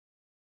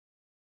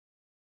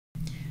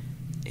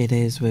It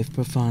is with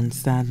profound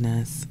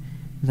sadness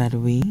that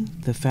we,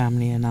 the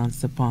family, announce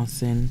the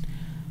passing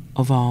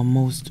of our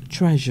most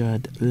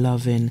treasured,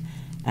 loving,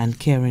 and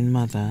caring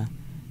mother,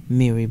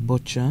 Mary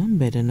Butcher,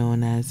 better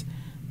known as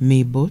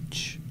May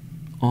Butch,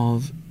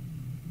 of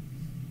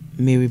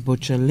Mary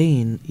Butcher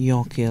Lane,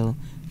 York Hill,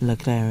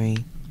 Leclerc.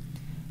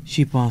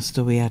 She passed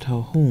away at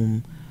her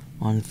home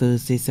on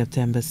Thursday,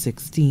 September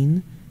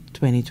 16,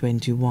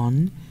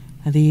 2021,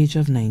 at the age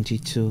of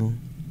 92.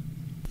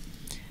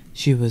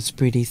 She was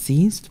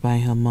predeceased by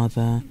her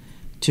mother,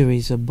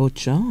 Teresa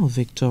Butcher of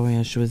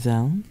Victoria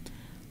Choiseul,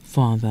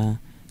 father,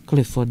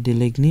 Clifford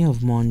Deligny of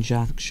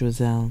Monjac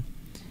Choiseul,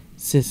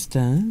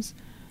 sisters,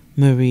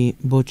 Marie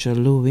Butcher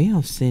Louis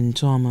of St.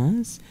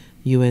 Thomas,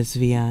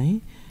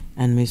 USVI,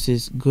 and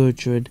Mrs.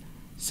 Gertrude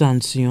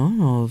Sansion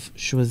of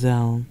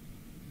Choiseul.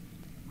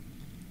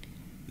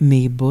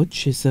 May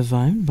Butch is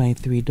survived by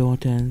 3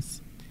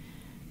 daughters: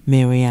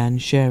 Mary Ann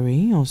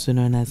Sherry, also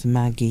known as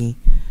Maggie,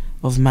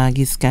 of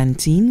Maggie's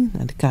Canteen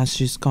at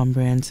Cassius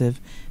Comprehensive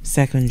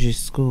Secondary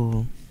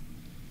School;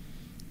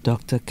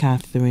 Dr.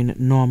 Catherine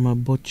Norma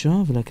Butcher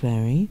of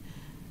Leclerc,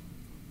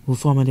 who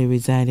formerly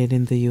resided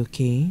in the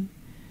UK;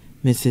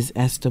 Mrs.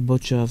 Esther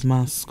Butcher of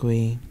Masque.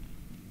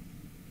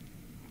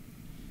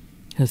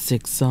 Her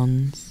 6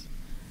 sons: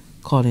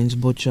 Collins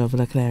Butcher of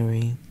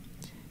Leclerc,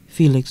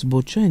 Felix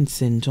Butcher in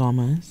St.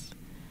 Thomas,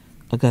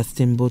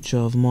 Augustine Butcher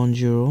of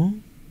Monjuro,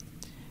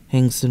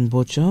 Hinkson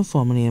Butcher,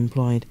 formerly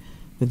employed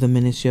with the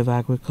Ministry of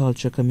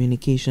Agriculture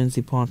Communications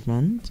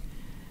Department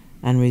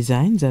and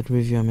resides at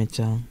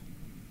Riviera-Mita;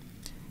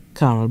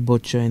 Carol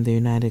Butcher in the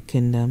United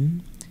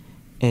Kingdom;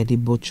 Eddie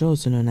Butcher,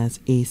 also known as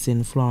Ace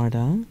in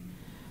Florida;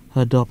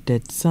 her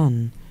adopted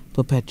son,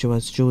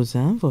 Perpetuous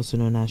Joseph, also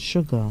known as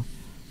Sugar,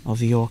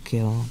 of York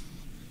Hill;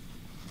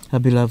 her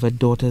beloved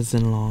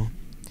daughters-in-law,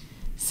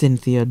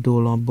 Cynthia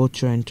Dolan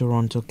Butcher in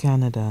Toronto,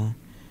 Canada;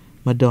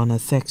 Madonna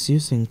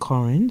Sexius in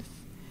Corinth;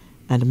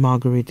 and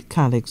Marguerite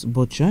Calix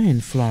Butcher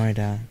in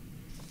Florida.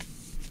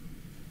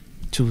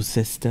 2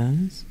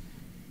 sisters: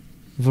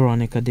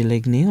 Veronica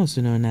Deligny,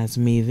 also known as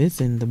Mavis,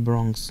 in the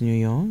Bronx, New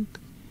York;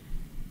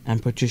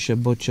 and Patricia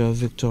Butcher of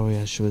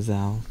Victoria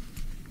Choiseul.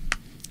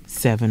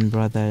 7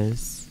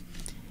 brothers: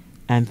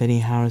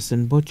 Anthony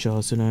Harrison Butcher,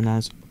 also known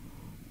as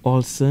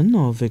Olson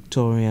of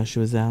Victoria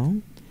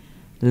Choiseul;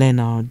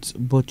 Leonard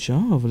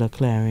Butcher of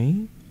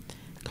Leclerc;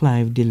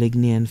 Clive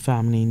Deligny and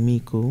family in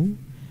Micoud;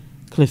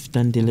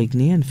 Clifton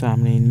Deligny and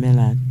family in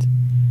Millet;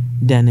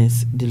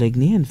 Dennis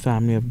Deligny and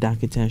family of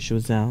Daquetin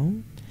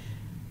Choiseul;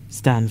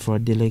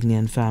 Stanford Deligny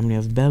and family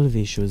of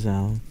Bellevue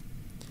Choiseul;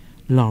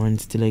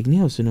 Lawrence Deligny,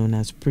 also known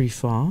as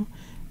Prefar,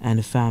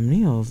 and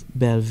family of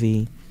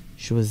Bellevue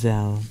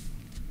Choiseul.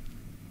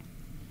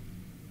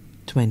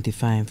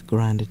 25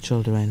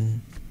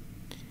 grandchildren: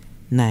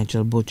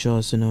 Nigel Butcher,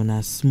 also known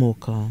as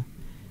Smoker;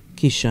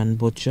 Kishan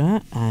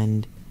Butcher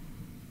and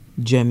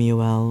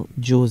Jemuel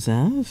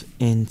Joseph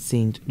in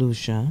St.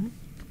 Lucia;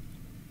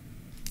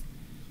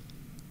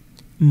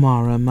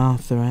 Mara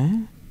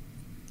Mathre,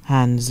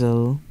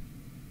 Hansel,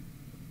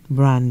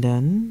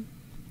 Brandon,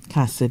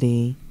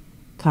 Cassidy,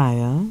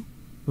 Kaya,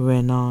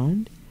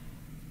 Renard,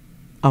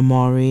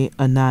 Amori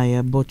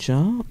Anaya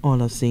Butcher,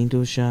 all of St.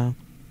 Lucia;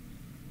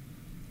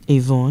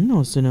 Yvonne,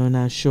 also known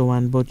as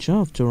Showan Butcher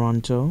of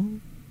Toronto;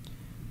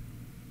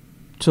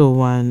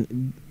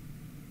 Towan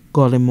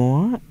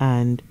Gollimore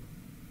and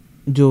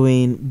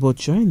Dwayne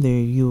Butcher in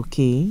the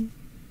UK;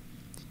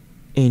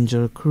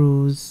 Angel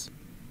Cruz,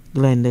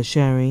 Glenda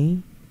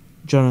Sherry,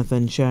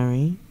 Jonathan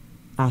Sherry,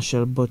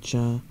 Ashel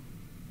Butcher,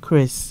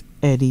 Chris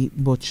Eddie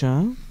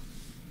Butcher,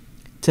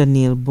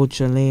 Tennille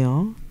Butcher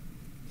Leo,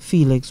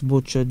 Felix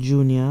Butcher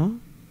Jr.,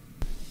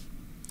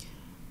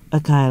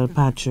 Kyle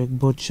Patrick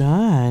Butcher,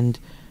 and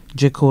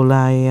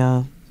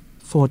Jacoliah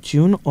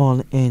Fortune,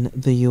 all in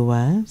the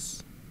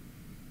US;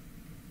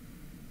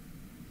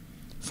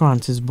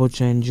 Francis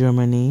Butcher in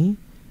Germany;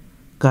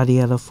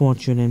 Gadiella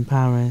Fortune in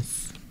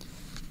Paris.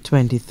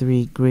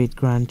 23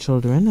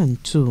 great-grandchildren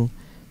and 2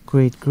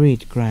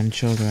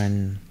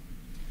 great-great-grandchildren.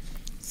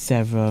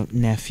 Several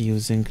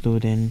nephews,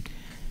 including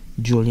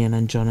Julian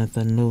and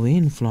Jonathan Louis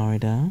in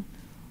Florida,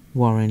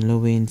 Warren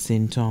Louis in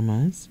St.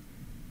 Thomas,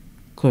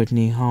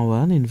 Courtney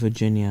Howell in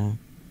Virginia,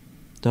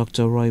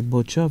 Dr. Roy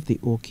Butcher of the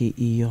Oki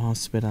EU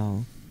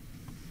Hospital,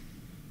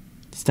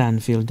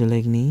 Stanfield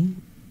Deligny,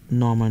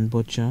 Norman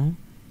Butcher,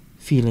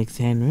 Felix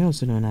Henry,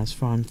 also known as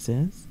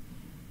Francis,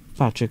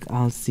 Patrick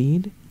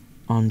Alcide,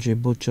 Andre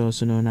Butcher,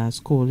 also known as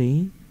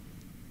Coley,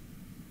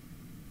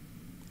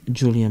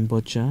 Julian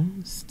Butcher,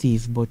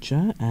 Steve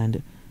Butcher,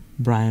 and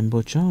Brian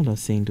Butcher of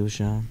St.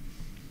 Lucia.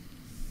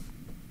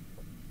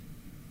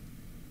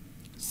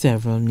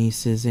 Several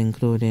nieces,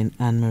 including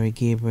Anne-Marie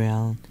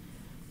Gabriel,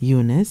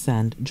 Eunice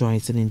and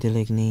Joycelyn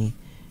Deligny,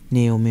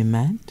 Naomi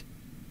Met,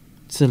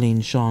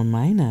 Celine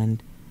Shawmine,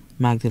 and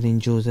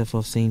Magdalene Joseph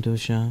of St.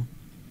 Lucia,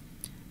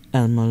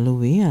 Elmer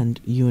Louis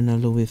and Una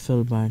Louis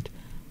Filbert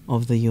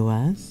of the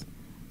U.S.,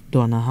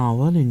 Donna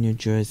Howell in New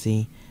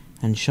Jersey,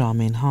 and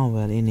Charmaine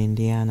Howell in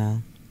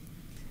Indiana.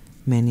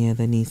 Many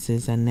other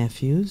nieces and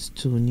nephews,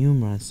 too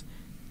numerous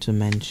to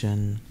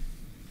mention.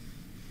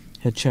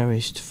 Her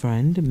cherished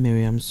friend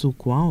Miriam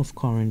Sukwa of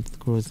Corinth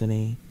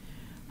Grosley.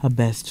 Her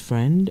best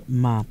friend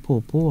Ma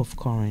Popo of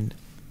Corinth.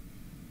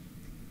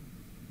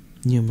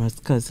 Numerous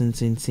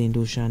cousins in St.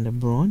 Lucia and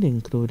abroad,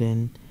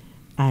 including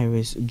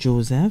Iris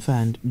Joseph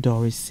and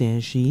Doris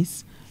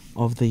Sergis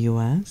of the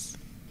U.S.,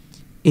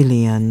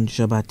 Ilian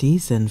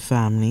Jabatis and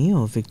family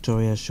of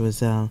Victoria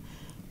Schwazel,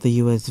 the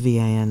USVI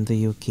and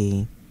the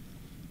UK,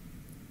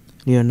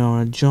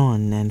 Leonora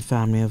John and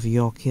family of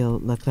York Hill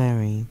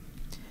Leclerc,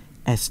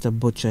 Esther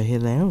Butcher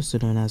Hilaire, also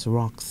known as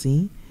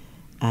Roxy,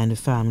 and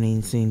family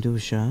in St.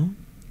 Lucia,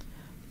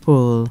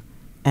 Pearl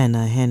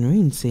Anna Henry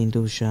in St.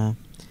 Lucia,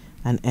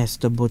 and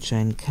Esther Butcher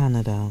in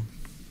Canada.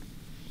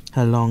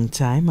 Her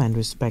longtime and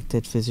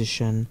respected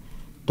physician,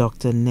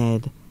 Dr.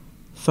 Ned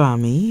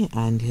Fahmy,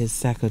 and his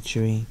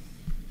secretary.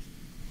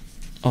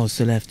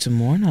 Also left to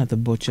mourn are the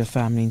Butcher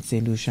family in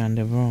St. Lucia and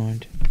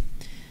abroad,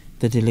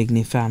 the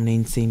Deligny family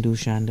in St.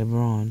 Lucia and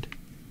abroad,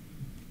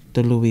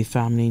 the Louis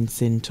family in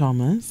St.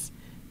 Thomas,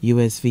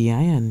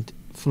 USVI and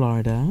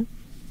Florida,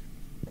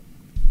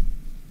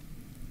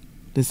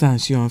 the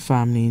Sanchion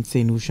family in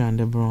St. Lucia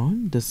and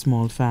abroad, the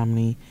Small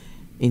family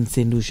in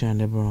St. Lucia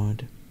and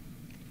abroad,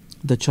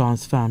 the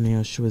Charles family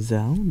of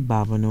Schwazel,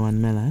 Babonneau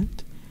and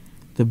Millet,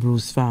 the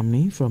Bruce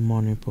family from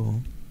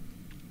Monrepo,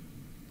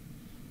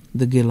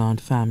 the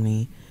Gillard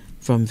family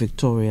from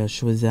Victoria,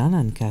 Schwazel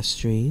and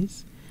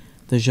Castries,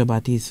 the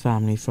Jabatis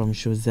family from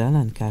Schwazel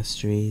and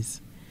Castries,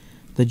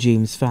 the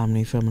James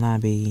family from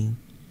L'Abbaye,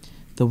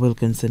 the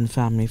Wilkinson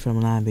family from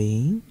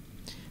L'Abbaye,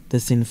 the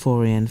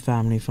Sinforian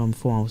family from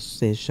Fort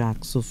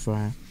Saint-Jacques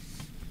Soufrière,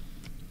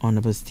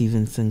 Honorable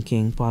Stevenson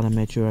King,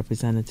 Parliamentary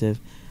Representative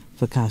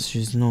for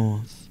Castries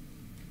North,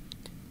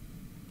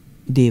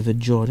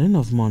 David Jordan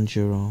of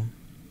Montjuro,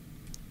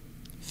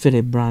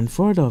 Philip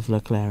Branford of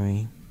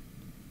Leclerc,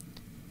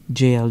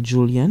 J.L.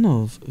 Julian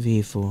of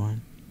Villefort,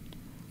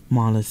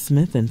 Marla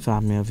Smith and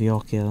family of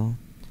York Hill,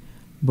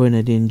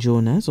 Bernardine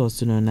Jonas,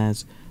 also known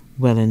as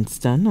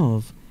Wellinston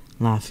of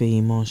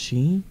Lafayette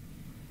Moshi,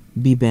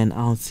 B. Ben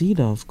Alcide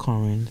of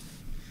Corinth,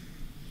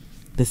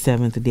 the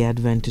Seventh-day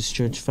Adventist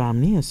Church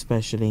family,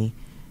 especially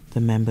the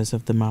members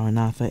of the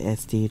Maranatha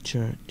Estate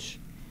Church,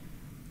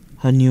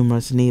 her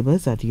numerous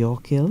neighbors at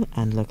York Hill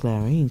and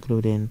Leclerc,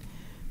 including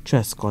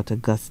Trescott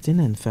Augustine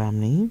and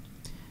family,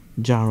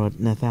 Jarrod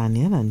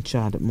Nathaniel and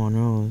Chad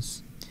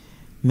Monrose,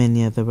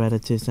 many other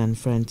relatives and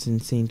friends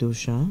in St.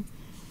 Lucia,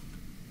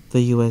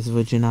 the U.S.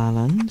 Virgin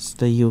Islands,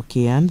 the UK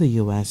and the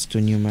U.S., too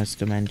numerous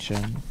to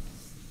mention.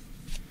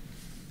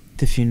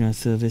 The funeral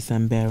service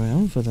and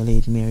burial for the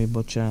late Mary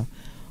Butcher,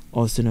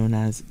 also known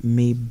as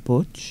May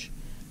Butch,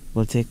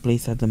 will take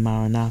place at the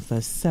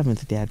Maranatha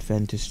Seventh-day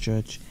Adventist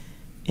Church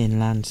in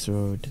Lance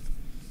Road.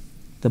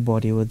 The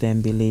body will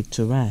then be laid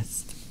to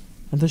rest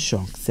at the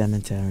Shock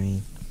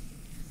Cemetery.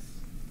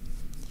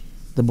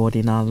 The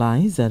body now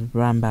lies at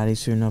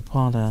Rambally's Funeral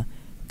Parlor,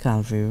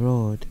 Calvary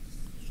Road.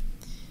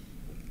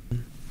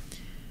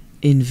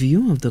 In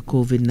view of the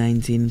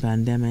COVID-19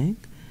 pandemic,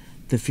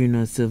 the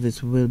funeral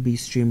service will be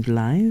streamed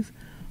live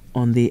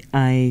on the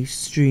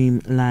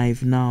iStream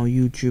Live Now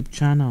YouTube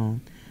channel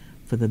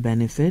for the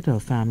benefit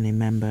of family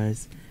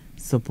members,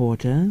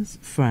 supporters,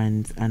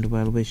 friends, and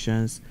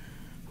well-wishers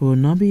who will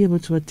not be able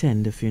to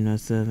attend the funeral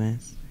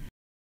service.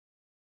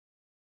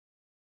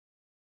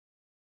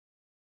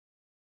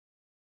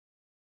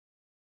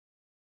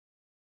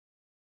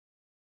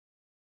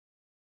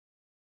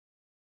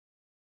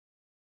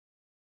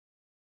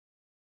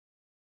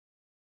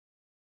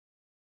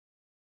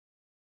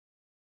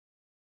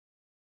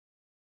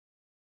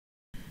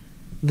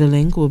 The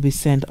link will be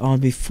sent out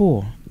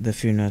before the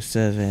funeral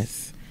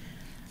service.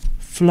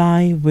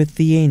 Fly with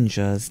the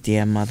angels,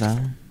 dear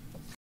mother.